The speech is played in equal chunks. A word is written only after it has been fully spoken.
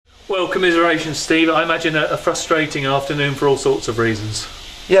Well, commiserations, Steve. I imagine a frustrating afternoon for all sorts of reasons.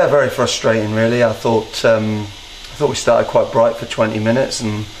 Yeah, very frustrating, really. I thought we started quite bright for 20 minutes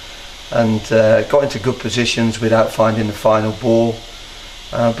and got into good positions without finding the final ball.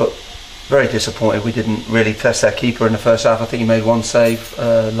 But very disappointed we didn't really test our keeper in the first half. I think he made one save,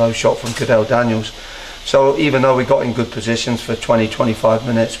 low shot from Cadell Daniels. So even though we got in good positions for 20-25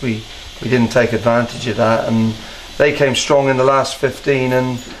 minutes, we didn't take advantage of that, and they came strong in the last 15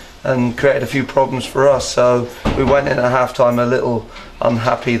 and created a few problems for us. So we went in at half time a little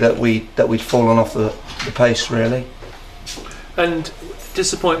unhappy that we'd fallen off the pace, really. And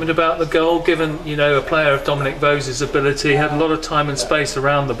disappointment about the goal, given a player of Dominic Vose's ability had a lot of time and space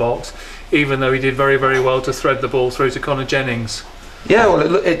around the box, even though he did very, very well to thread the ball through to Connor Jennings. Yeah,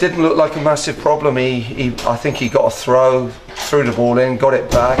 well, it didn't look like a massive problem. I think he got a throw, threw the ball in, got it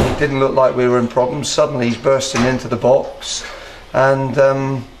back. It didn't look like we were in problems. Suddenly he's bursting into the box and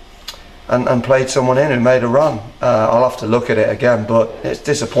played someone in who made a run. I'll have to look at it again, but it's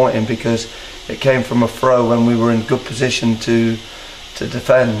disappointing because it came from a throw when we were in good position to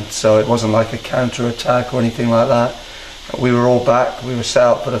defend. So it wasn't like a counter attack or anything like that. We were all back. We were set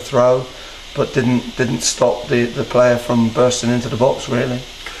up for the throw, but didn't stop the player from bursting into the box, really.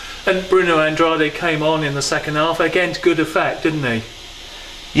 And Bruno Andrade came on in the second half, again to good effect, didn't he?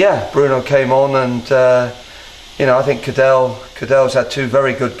 Yeah, Bruno came on, and I think Cadell's had two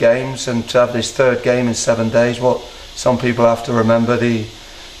very good games, and to have this third game in 7 days, what some people have to remember,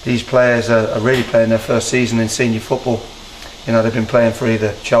 these players are really playing their first season in senior football. They've been playing for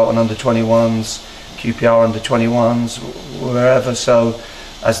either Charlton under-21s, QPR under-21s, wherever, so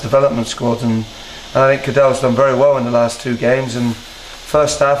as development squad, and I think Cadell's done very well in the last two games. And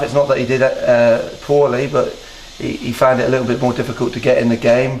first half, it's not that he did poorly, but he found it a little bit more difficult to get in the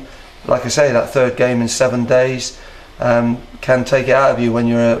game. Like I say, that third game in 7 days can take it out of you when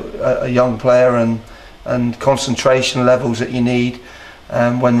you're a young player, and concentration levels that you need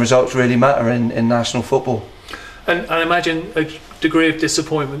when results really matter in national football. And I imagine a degree of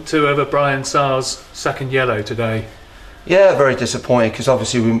disappointment too over Brian Sarr's second yellow today. Yeah, very disappointed, because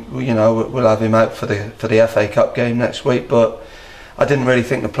obviously we'll have him out for the FA Cup game next week. But I didn't really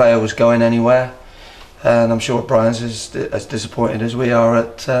think the player was going anywhere, and I'm sure Brian's as disappointed as we are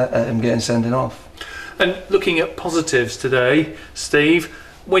at him getting sending off. And looking at positives today, Steve,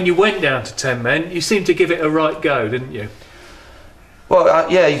 when you went down to 10 men, you seemed to give it a right go, didn't you? Well,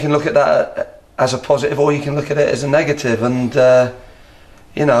 yeah, you can look at that as a positive, or you can look at it as a negative, and I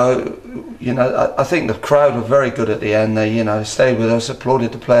think the crowd were very good at the end. They stayed with us,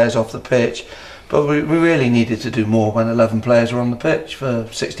 applauded the players off the pitch, but we really needed to do more when 11 players were on the pitch for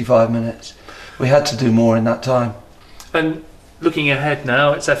 65 minutes. We had to do more in that time. And looking ahead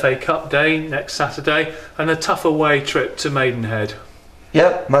now, it's FA Cup day next Saturday, and a tough away trip to Maidenhead.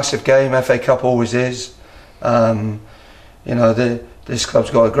 Yeah, massive game. FA Cup always is. This club's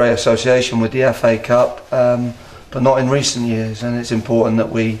got a great association with the FA Cup, but not in recent years, and it's important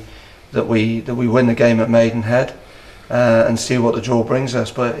that we win the game at Maidenhead and see what the draw brings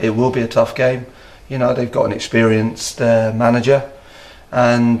us. But it will be a tough game. They've got an experienced manager,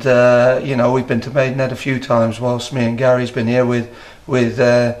 and we've been to Maidenhead a few times whilst me and Gary's been here with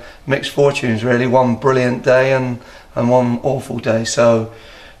mixed fortunes, really. One brilliant day and one awful day. So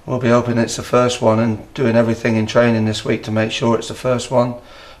we'll be hoping it's the first one, and doing everything in training this week to make sure it's the first one.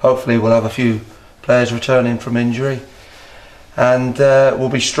 Hopefully we'll have a few players returning from injury, and we'll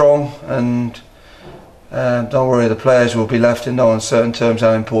be strong, and don't worry, the players will be left in no uncertain terms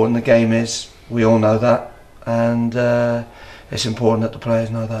how important the game is. We all know that, and it's important that the players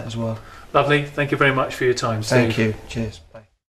know that as well. Lovely. Thank you very much for your time, Steve. Thank you. Cheers.